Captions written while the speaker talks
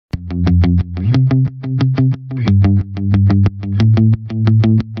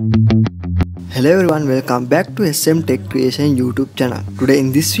Hello everyone, welcome back to SM Tech Creation YouTube channel. Today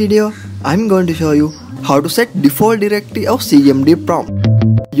in this video, I'm going to show you how to set default directory of CMD prompt.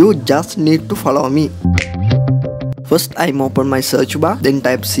 You just need to follow me. First, I'm open my search bar, then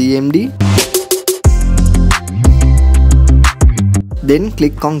type CMD. Then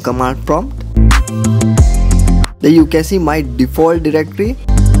click on command prompt. Then you can see my default directory.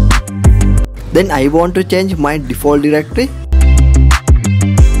 Then I want to change my default directory.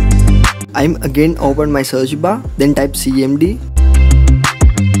 I'm again open my search bar, then type CMD.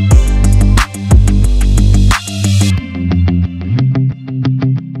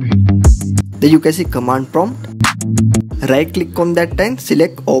 Then you can see command prompt. Right click on that and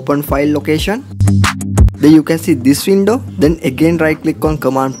select open file location. Then you can see this window. Then again right click on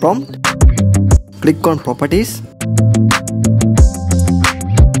command prompt. Click on properties.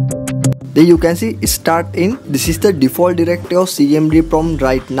 Then you can see start in. This is the default directory of CMD prompt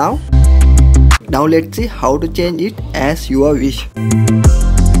right now. Now let's see how to change it as your wish.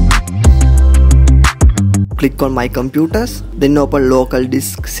 Click on my computers, then open local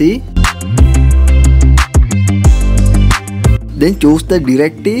disk C. Then choose the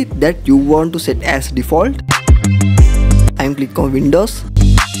directory that you want to set as default. I'm click on Windows.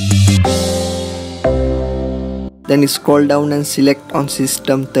 Then scroll down and select on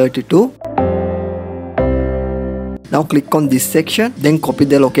System 32. Now click on this section, then copy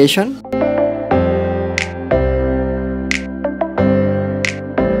the location.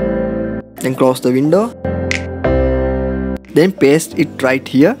 Then close the window. Then paste it right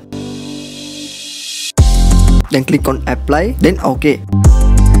here. Then click on apply, then OK.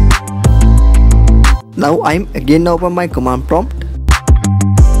 Now I'm again open my command prompt.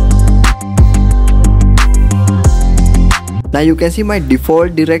 Now you can see my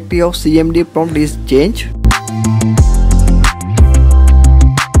default directory of CMD prompt is changed.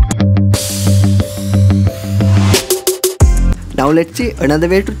 Now let's see another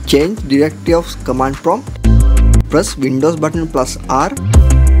way to change directory of command prompt. Press Windows button plus R,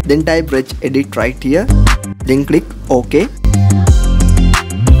 then type regedit right here, then click OK.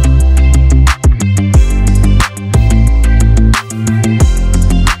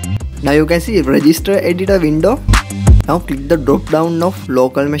 Now you can see register editor window. Now click the drop down of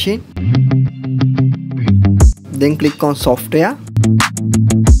local machine. Then click on software.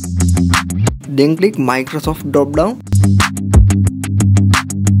 Then click Microsoft drop down.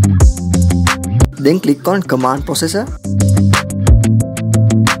 Then click on command processor.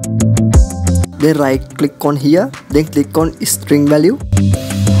 Then right click on here. Then click on string value.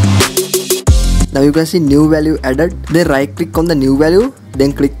 Now you can see new value added. Then right click on the new value.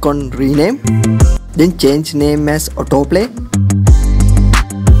 Then click on rename. Then change name as autoplay.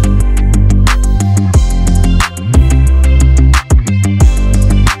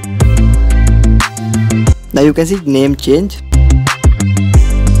 Now you can see name change.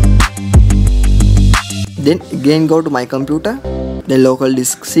 Then again go to my computer, then local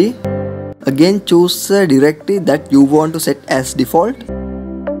disk C. Again choose a directory that you want to set as default.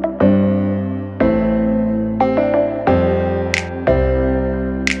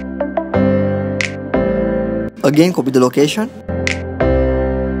 Again copy the location.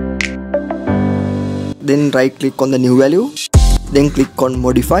 Then right click on the new value. Then click on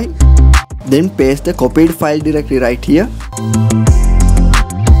modify. Then paste the copied file directory right here.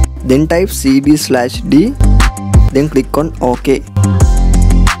 Then type cd/d. Then click on OK.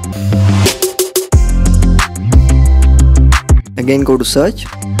 Again go to search.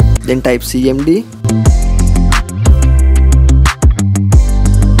 Then type CMD.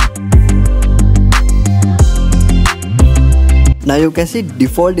 Now you can see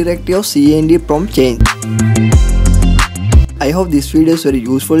default directory of CMD prompt change. I hope this video is very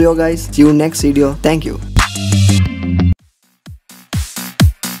useful you guys. See you next video. Thank you.